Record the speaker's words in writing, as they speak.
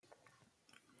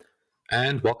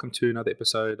And welcome to another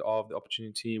episode of The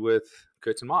Opportunity with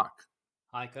Kurt and Mark.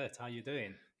 Hi, Kurt. How you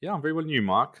doing? Yeah, I'm very well, and you,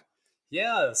 Mark.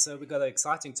 Yeah, so we got an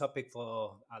exciting topic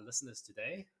for our listeners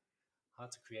today: how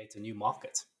to create a new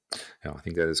market. Yeah, I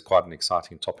think that is quite an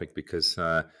exciting topic because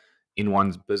in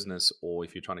one's business, or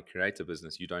if you're trying to create a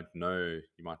business, you don't know,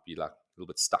 you might be like a little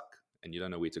bit stuck and you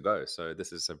don't know where to go. So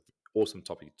this is an awesome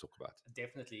topic to talk about.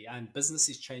 Definitely, and business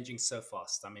is changing so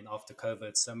fast. I mean, after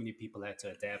COVID, so many people had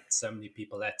to adapt. So many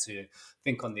people had to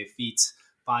think on their feet,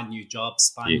 find new jobs,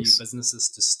 find new Yes. businesses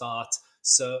to start.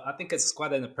 So I think it's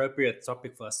quite an appropriate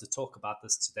topic for us to talk about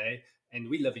this today. And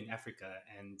we live in Africa,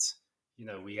 and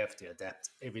we have to adapt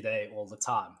every day, all the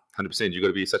time. 100%. You've got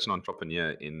to be such an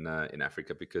entrepreneur in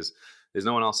Africa because there's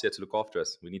no one else here to look after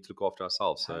us. We need to look after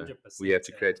ourselves. So we 100%. have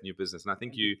to create a new business. And I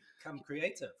think And you become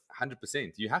creative.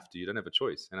 100%. You have to. You don't have a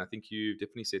choice. And I think you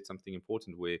definitely said something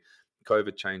important where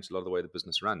COVID changed a lot of the way the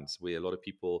business runs, where a lot of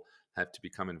people have to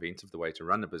become inventive the way to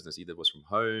run a business. Either it was from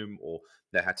home or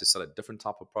they had to sell a different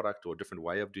type of product or a different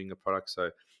way of doing a product.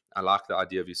 So I like the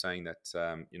idea of you saying that,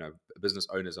 business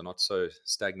owners are not so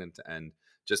stagnant and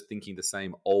just thinking the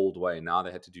same old way. Now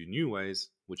they had to do new ways,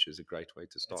 which is a great way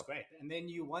to It's start. great. And then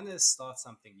you want to start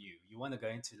something new. You want to go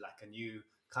into like a new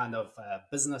kind of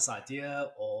business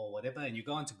idea or whatever, and you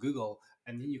go onto Google,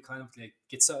 and then you kind of like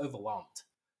get so overwhelmed.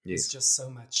 There's Yes. just so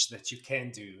much that you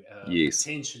can do, Yes.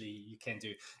 potentially you can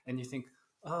do, and you think,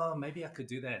 oh, maybe I could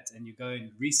do that, and you go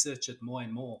and research it more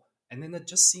and more, and then it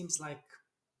just seems like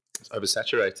It's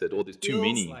oversaturated or it there's too feels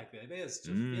many. like it is,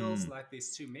 just feels Mm. like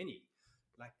there's too many.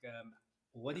 Like,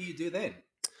 what do you do then?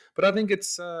 But I think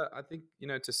I think,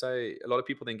 to say a lot of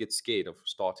people then get scared of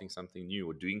starting something new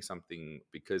or doing something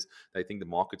because they think the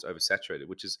market's oversaturated,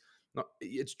 which is not,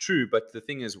 it's true. But the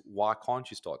thing is, why can't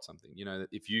you start something?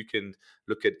 If you can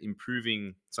look at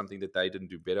improving something that they didn't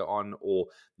do better on, or,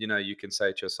 you can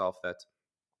say to yourself that,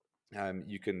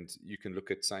 you can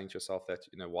look at saying to yourself that,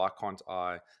 why can't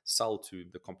I sell to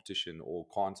the competition, or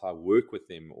can't I work with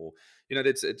them, or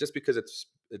that's just because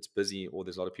it's busy or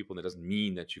there's a lot of people, that doesn't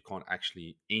mean that you can't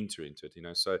actually enter into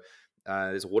it. So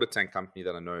there's a water tank company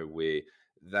that I know where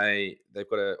they've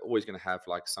got always going to have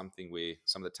like something where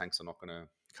some of the tanks are not going to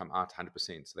come out 100%,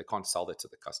 so they can't sell that to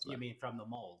the You customer mean from the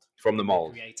mold from the when they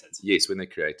mold. create it? Yes, when they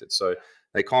create it. So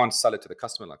they can't sell it to the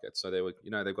customer like that. So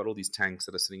they've got all these tanks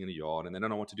that are sitting in a yard and they don't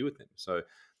know what to do with them. So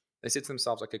they said to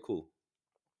themselves, okay, cool.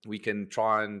 We can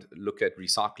try and look at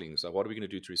recycling. So what are we going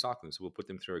to do to recycling? So we'll put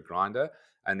them through a grinder,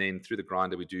 and then through the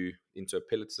grinder we do into a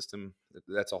pellet system.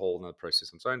 That's a whole another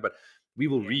process on its own. But we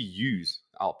will Yeah. reuse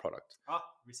our product. Ah,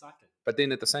 recycling. But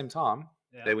then at the same time,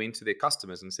 they Yeah. went to their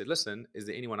customers and said, listen, is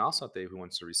there anyone else out there who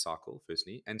wants to recycle,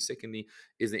 firstly? And secondly,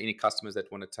 is there any customers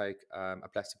that want to take a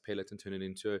plastic pellet and turn it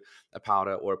into a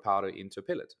powder, or a powder into a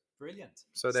pellet? Brilliant.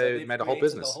 So So they they've made a whole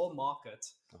created a business, whole market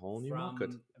a whole new market.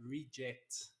 from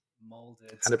reject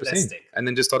molded 100%. plastic. And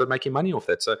then just started making money off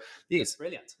that. So, That's yes.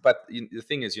 brilliant. But the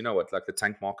thing is, what? Like the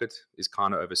tank market is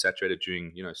kind of oversaturated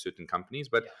during, certain companies.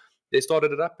 But Yeah. they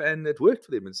started it up and it worked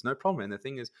for them. It's no problem. And the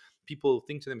thing is, people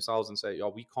think to themselves and say, oh,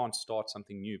 we can't start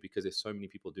something new because there's so many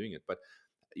people doing it. But,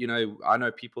 I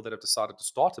know people that have decided to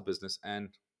start a business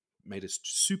and made a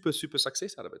super, super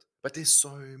success out of it. But there's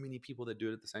so many people that do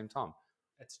it at the same time.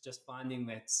 It's just finding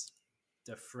that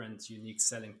different, unique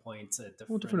selling point, a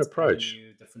Well, different different approach.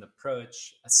 avenue, different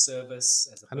approach, a service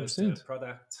as opposed to a 100%.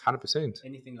 product, 100%.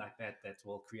 anything like that that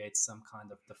will create some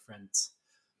kind of different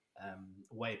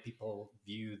way people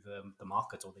view the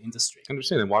market or the industry.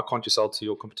 100%. And why can't you sell to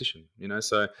your competition?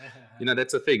 So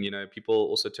that's the thing. People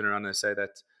also turn around and say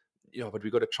that, but we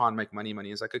got to try and make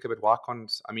money. It's like, okay, but why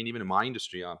can't? I mean, even in my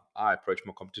industry, I approach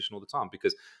my competition all the time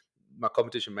because my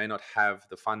competition may not have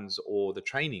the funds or the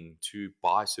training to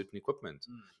buy certain equipment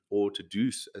or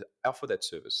to offer that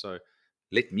service. So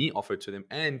let me offer it to them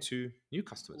and to new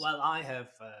customers. Well, I have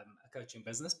a coaching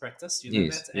business practice, you know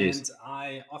Yes, that, yes, and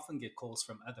I often get calls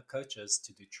from other coaches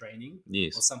to do training or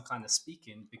yes, some kind of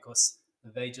speaking because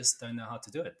they just don't know how to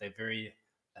do it. They're very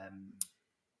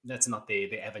that's not their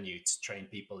avenue to train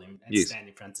people and yes, stand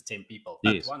in front of 10 people.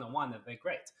 But yes, one-on-one, they're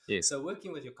great. yes. So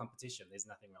working with your competition, there's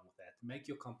nothing wrong with that. Make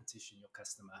your competition your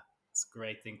customer. It's a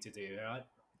great thing to do, right?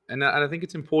 And I think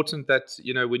it's important that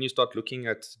when you start looking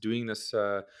at doing this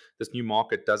new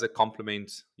market, does it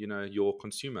complement your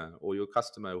consumer or your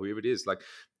customer, whoever it is? Like,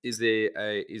 is it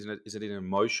an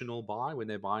emotional buy when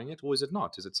they're buying it, or is it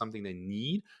not? Is it something they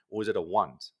need, or is it a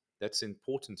want? That's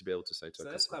important to be able to say to a So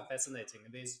that's customer. quite fascinating.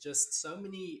 There's just so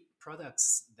many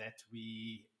products that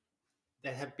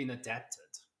have been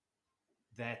adapted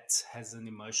that has an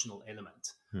emotional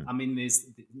element. I mean,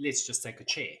 let's just take a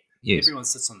chair. Yes. Everyone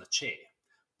sits on the chair,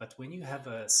 but when you have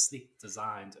a sleek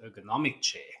designed ergonomic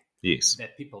chair, Yes.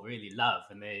 that people really love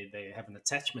and they have an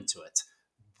attachment to it,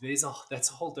 that's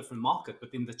a whole different market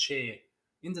within the chair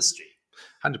industry.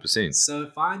 100%. So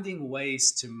finding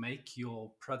ways to make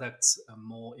your products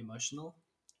more emotional,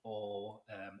 or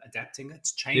adapting it,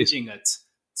 Yes. changing it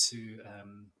to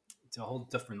um, to a whole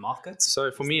different market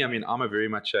So for is the me, I way. mean, I'm a very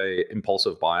much a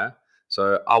impulsive buyer.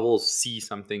 So I will see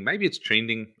something, maybe it's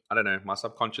trending. I don't know. My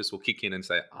subconscious will kick in and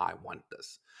say, I want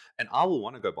this. And I will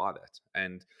want to go buy that.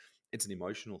 And it's an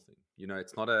emotional thing.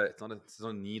 It's not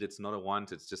a need, it's not a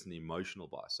want, it's just an emotional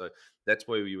buy. So that's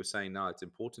why we were saying now it's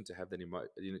important to have that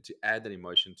to add that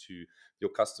emotion to your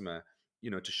customer,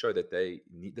 to show that they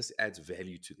need this adds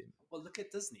value to them. Well, look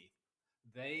at Disney.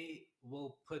 They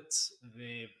will put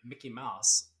their Mickey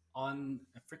Mouse on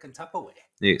a freaking Tupperware.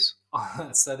 Yes.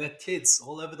 So that kids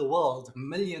all over the world,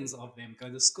 millions of them, go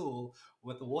to school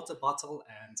with a water bottle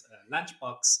and a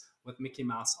lunchbox with Mickey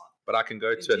Mouse on. But I can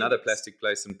go to another Ingenious. plastic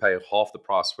place and pay half the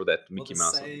price for that For Mickey the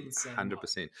Mouse on same one.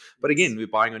 100%. But Yes. again, we're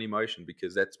buying on emotion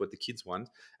because that's what the kids want,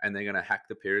 and they're going to hack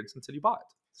the parents until you buy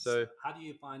it. So So, how do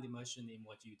you find emotion in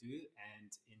what you do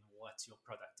and in what your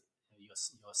product,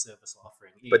 your service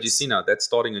offering but you see is? now that's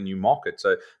starting a new market.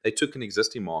 So they took an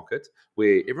existing market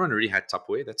where everyone already had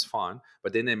Tupperware, that's fine,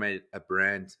 but then they made a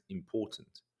brand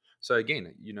important. So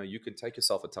again, you can take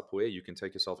yourself a Tupperware, you can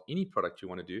take yourself any product you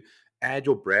want to do, add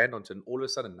your brand onto it, and all of a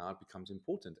sudden now it becomes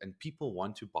important, and people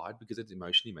want to buy it because it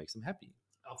emotionally makes them happy.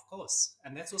 Of course.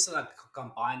 And that's also like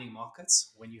combining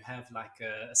markets. When you have like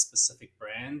a specific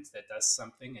brand that does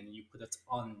something and you put it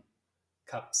on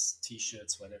cups,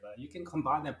 t-shirts, whatever, you can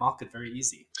combine that market very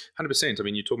easy. 100%. I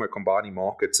mean, you talk about combining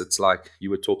markets. It's like you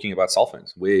were talking about cell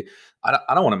phones, where I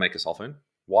don't want to make a cell phone.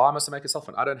 Why must I make a cell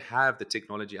phone? I don't have the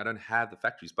technology. I don't have the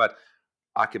factories, but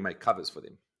I can make covers for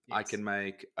them. Yes. I can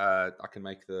make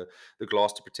the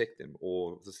glass to protect them,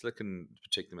 or the silicon to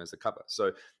protect them as the cover.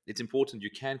 So it's important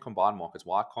you can combine markets.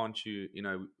 Why can't you?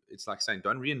 It's like saying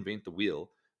don't reinvent the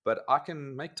wheel, but I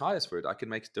can make tires for it. I can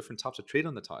make different types of tread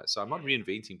on the tires. So I'm not Yeah.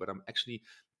 reinventing, but I'm actually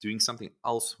doing something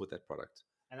else with that product.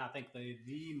 And I think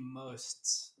the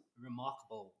most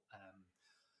remarkable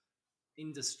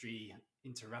industry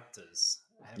interrupters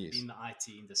have Yes. been the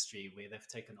IT industry, where they've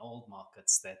taken old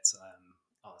markets that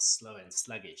are slow and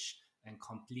sluggish and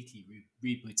completely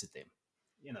rebooted them.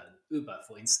 You know, Uber,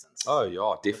 for instance, Oh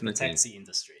yeah, with the definitely. taxi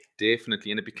industry.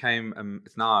 Definitely, and it became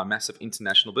it's now a massive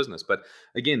international business. But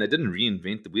again, they didn't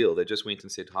reinvent the wheel. They just went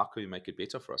and said, "How can we make it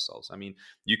better for ourselves?" I mean,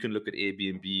 you can look at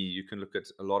Airbnb, you can look at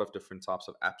a lot of different types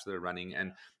of apps that are running,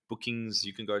 and bookings.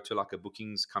 You can go to like a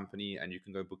bookings company, and you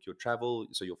can go book your travel,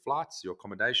 so your flights, your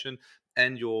accommodation,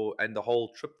 and the whole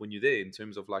trip when you're there, in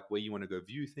terms of like where you want to go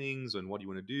view things and what you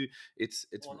want to do. It's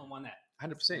All on one app.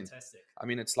 100%. Fantastic. I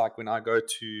mean, it's like when I go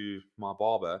to my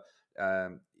barber.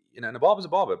 Um, and a barber's a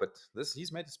barber, but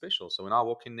he's made it special. So when I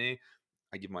walk in there,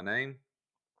 I give my name.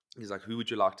 He's like, "Who would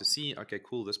you like to see?" Okay,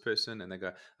 cool, this person. And they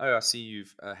go, "Oh, I see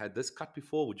you've had this cut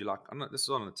before. Would you like?" I'm not. This is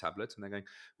on a tablet, and they're going,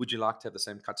 "Would you like to have the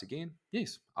same cut again?"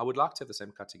 Yes, I would like to have the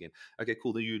same cut again. Okay,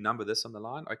 cool. Do you number this on the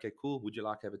line? Okay, cool. Would you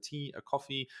like to have a tea, a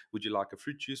coffee? Would you like a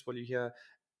fruit juice while you're here?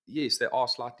 Yes, they are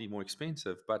slightly more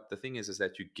expensive, but the thing is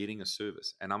that you're getting a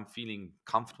service, and I'm feeling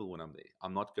comfortable when I'm there.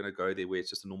 I'm not going to go there where it's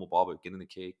just a normal barber, get in the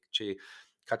chair,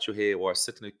 cut your hair, or I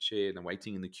sit in a chair and I'm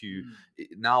waiting in the queue. Mm,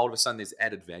 Now all of a sudden there's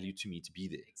added value to me to be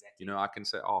there. exactly. I can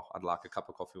say, "Oh, I'd like a cup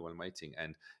of coffee while I'm waiting,"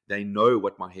 and they know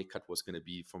what my haircut was going to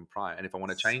be from prior, and if I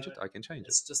want to change So it, I can change it.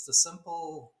 it's just a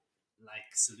simple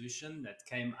like solution that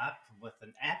came up with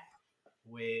an app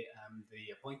where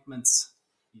the appointments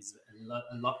is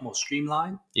a lot more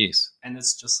streamlined, Yes, and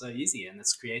it's just so easy, and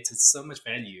it's created so much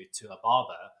value to a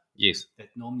barber yes. that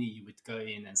normally you would go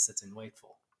in and sit and wait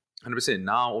for. 100%.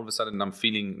 Now all of a sudden I'm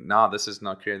feeling, now this is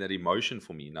now creating that emotion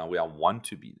for me now where I want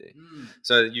to be there. Mm,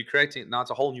 So you're creating, now it's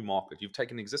a whole new market. You've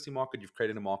taken an existing market, you've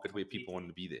created a market where people want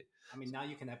completely. to be there. I mean, now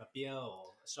you can have a beer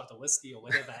or a shot of whiskey or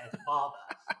whatever at the barber.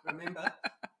 Remember,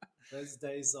 those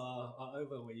days are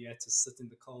over where you had to sit in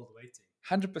the cold waiting.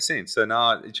 100%. So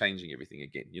now it's changing everything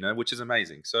again, which is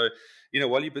amazing. So,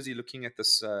 while you're busy looking at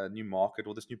this new market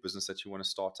or this new business that you want to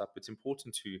start up, it's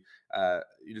important to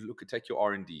take your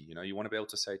R&D. You want to be able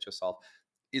to say to yourself,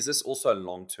 is this also a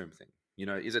long-term thing?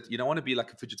 Is it, you don't want to be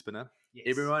like a fidget spinner. Yes,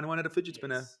 Everyone wanted a fidget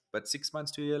spinner, yes. but 6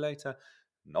 months to a year later,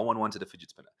 no one wanted a fidget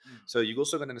spinner. Mm. So you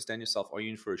also got to understand yourself. Are you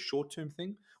in for a short-term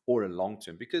thing or a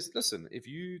long-term? Because listen, if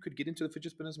you could get into the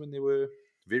fidget spinners when they were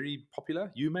very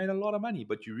popular, you made a lot of money,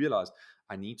 but you realized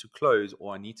I need to close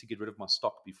or I need to get rid of my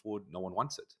stock before no one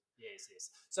wants it. Yes, yes.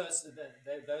 So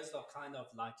those are kind of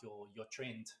like your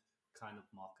trend kind of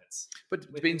markets But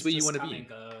it where depends things where you just want to come be. and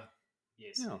go.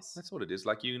 Yes, Yeah, yes. that's what it is.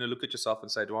 Like you're going to look at yourself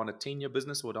and say, do I want a 10-year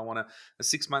business or do I want a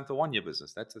 6 month or 1 year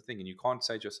business? That's the thing. And you can't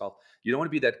say to yourself, you don't want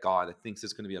to be that guy that thinks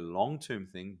it's going to be a long-term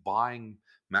thing, buying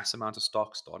mass amount of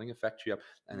stock, starting a factory up,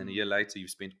 and then a year Mm. later you've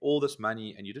spent all this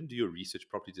money and you didn't do your research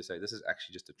properly to say this is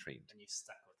actually just a trend. And you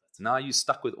stuck with it. Now you're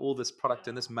stuck with all this product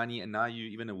and Yeah. this money, and now you're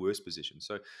even in a worse position.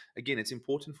 So again, it's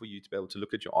important for you to be able to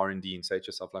look at your R&D and say to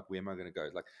yourself, like, where am I going to go?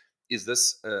 Like, is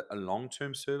this a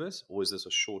long-term service or is this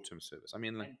a short-term service? I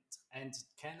mean, like, And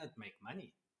can it make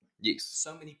money? yes,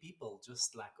 So many people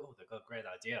just like, oh, they got a great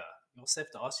idea. You also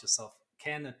have to ask yourself,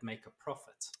 can it make a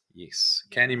profit? yes. You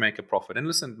Can you know? make a profit? And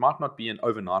listen, it might not be an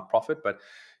overnight profit, but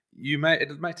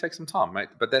it may take some time, right?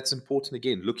 But that's important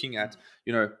again, looking at, Mm.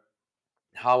 you know,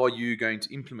 how are you going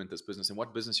to implement this business and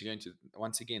what business you're going to,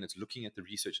 once again, it's looking at the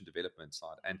research and development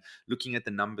side and looking at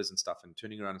the numbers and stuff and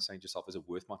turning around and saying to yourself, is it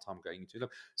worth my time going into?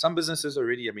 Look, some businesses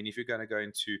already, I mean, if you're going to go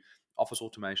into office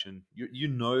automation, you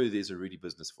know there's already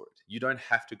business for it. You don't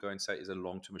have to go and say is it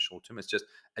long term or short term. It's just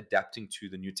adapting to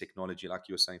the new technology, like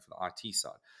you were saying for the IT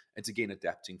side. It's again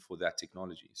adapting for that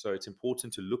technology. So it's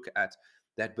important to look at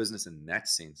that business in that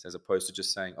sense, as opposed to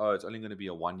just saying, oh, it's only going to be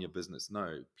a 1 year business.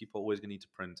 No, people are always going to need to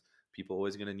print. People are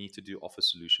always going to need to do office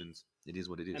solutions. It is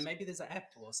what it And is. maybe there's an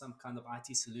app or some kind of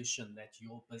IT solution that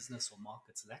your business or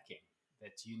market's lacking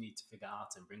that you need to figure out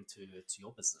and bring to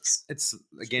your business, It's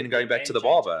which again could be going a back to game the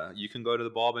changer. barber. You can go to the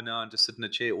barber now and just sit in a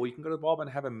chair, or you can go to the barber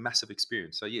and have a massive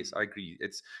experience. So yes, Mm. I agree.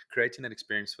 It's creating that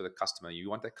experience for the customer. You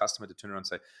want that customer to turn around and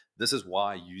say, "This is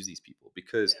why I use these people,"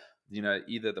 because Yeah.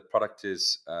 either the product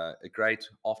is a great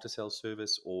after sales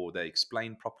service, or they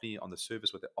explain properly on the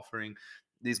service what they're offering.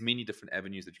 There's many different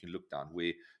avenues that you can look down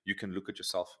where you can look at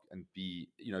yourself and be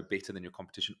better than your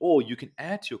competition, or you can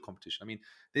add to your competition. I mean,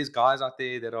 there's guys out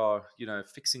there that are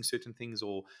fixing certain things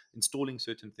or installing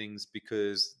certain things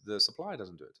because the supplier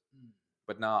doesn't do it. Mm.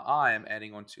 But now I am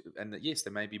adding on to, and yes,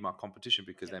 they may be my competition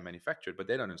because Yeah. they manufacture it, but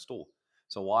they don't install.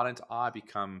 So why don't I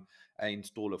become an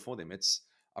installer for them?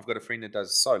 I've got a friend that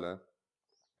does solar,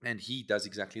 and he does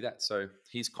exactly that. So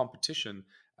his competition,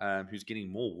 who's getting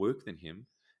more work than him,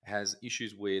 has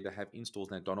issues where they have installs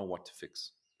and they don't know what to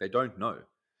fix. They don't know.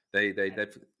 And,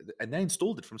 And they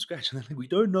installed it from scratch, and they're like, we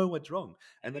don't know what's wrong.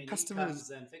 and And the then he customers comes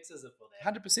and fixes it for them.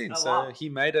 100%. Oh, So wow. he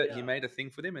Yeah. made a thing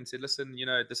for them and said, listen,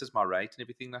 this is my rate and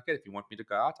everything like that. If you want me to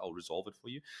go out, I'll resolve it for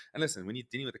you. And listen, when you're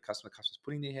dealing with the customer's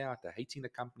putting their hair out, they're hating the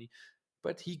company,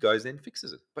 but he goes there and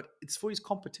fixes it. But it's for his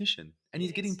competition, and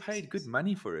he's getting Yes, yes, paid good yes.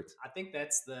 money for it. I think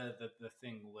that's the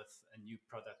thing with a new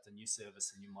product, a new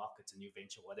service, a new market, a new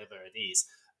venture, whatever it is.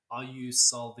 Are you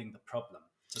solving the problem?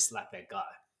 Just like that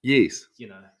guy, Yes. you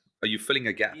know, Are you filling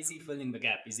a gap? is he filling the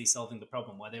gap? Is he solving the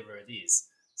problem? Whatever it is.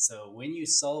 So when you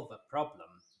solve a problem,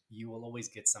 you will always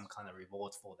get some kind of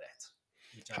reward for that,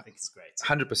 which I think is great.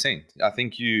 100%. I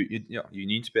think you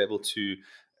need to be able to,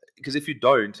 because if you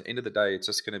don't, end of the day, it's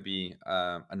just going to be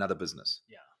another business.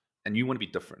 Yeah. And you want to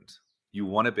be different. You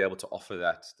want to be able to offer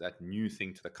that new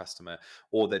thing to the customer,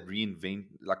 or that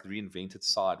like the reinvented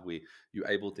side where you're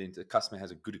able to, the customer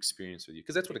has a good experience with you,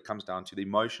 because that's what it comes down to, the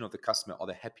emotion of the customer. Are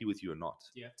they happy with you or not?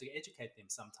 You have to educate them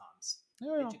sometimes. Yeah,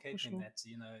 yeah, for Educate them sure.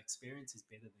 that experience is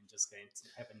better than just going to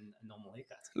have a normal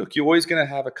haircut. Look, you're always going to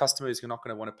have a customer who's not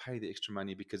going to want to pay the extra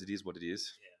money because it is what it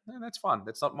is. Yeah. No, that's fine.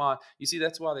 That's not my. You see,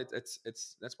 that's why that's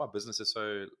why business is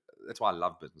so. That's why I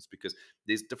love business, because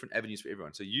there's different avenues for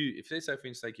everyone. So if they say, for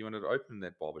instance, you wanted to open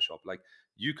that barber shop, like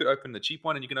you could open the cheap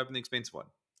one and you can open the expensive one.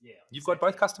 Yeah. You've got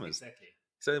both Exactly. customers. Exactly.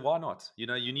 So why not? You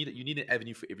need an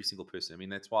avenue for every single person. I mean,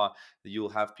 that's why you'll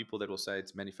have people that will say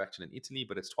it's manufactured in Italy,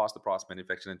 but it's twice the price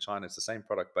manufactured in China. It's the same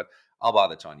product, but I'll buy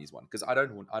the Chinese one because I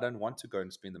don't want to go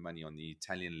and spend the money on the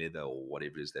Italian leather or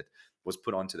whatever it is that was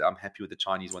put onto that. I'm happy with the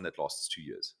Chinese one that lasts 2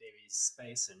 years. There is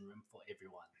space and room for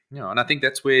everyone. And I think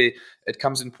that's where it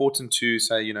comes important to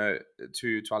say,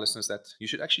 to our listeners, that you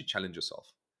should actually challenge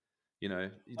yourself. You Well,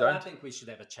 I don't. think we should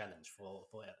have a challenge for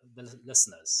the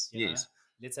listeners. Yes.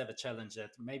 Let's have a challenge that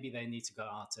maybe they need to go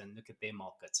out and look at their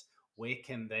market. Where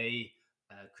can they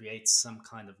create some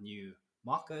kind of new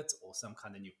market or some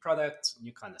kind of new product,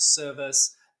 new kind of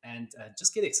service, and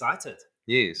just get excited.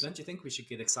 Yes. Don't you think we should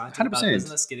get excited about 100%.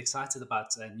 business, get excited about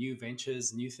new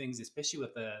ventures, new things, especially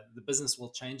with the business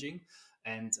world changing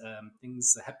and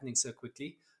things are happening so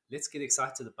quickly? Let's get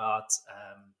excited about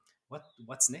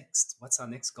what's next. What's our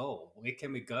next goal? Where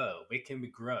can we go? Where can we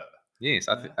grow? Yes,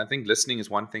 You know? I think listening is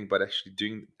one thing, but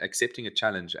actually accepting a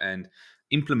challenge and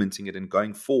implementing it and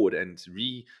going forward and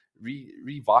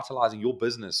revitalizing your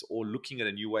business, or looking at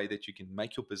a new way that you can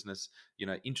make your business,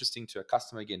 interesting to a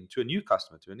customer again, to a new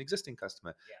customer, to an existing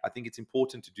customer. Yeah. I think it's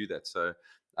important to do that. So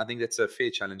I think that's a fair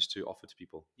challenge to offer to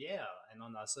people. Yeah, and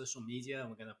on our social media,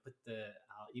 we're gonna put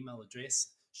our email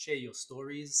address. Share your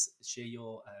stories. Share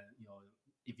your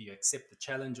if you accept the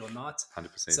challenge or not.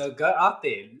 100%. So go out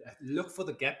there, look for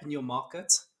the gap in your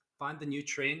market, find the new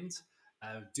trend,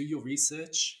 do your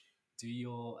research, do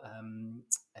your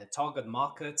target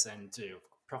market, and do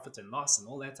profit and loss and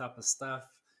all that type of stuff.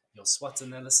 Your SWOT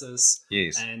analysis,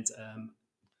 Yes. and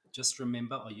just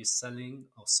remember: are you selling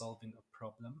or solving a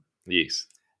problem? Yes.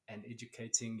 And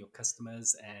educating your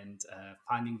customers, and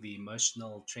finding the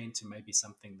emotional trend to maybe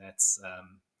something that's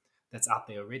out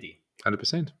there already.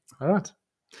 100%. All right.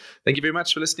 Thank you very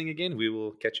much for listening again. We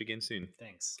will catch you again soon.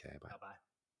 Thanks. Okay, bye. Bye bye.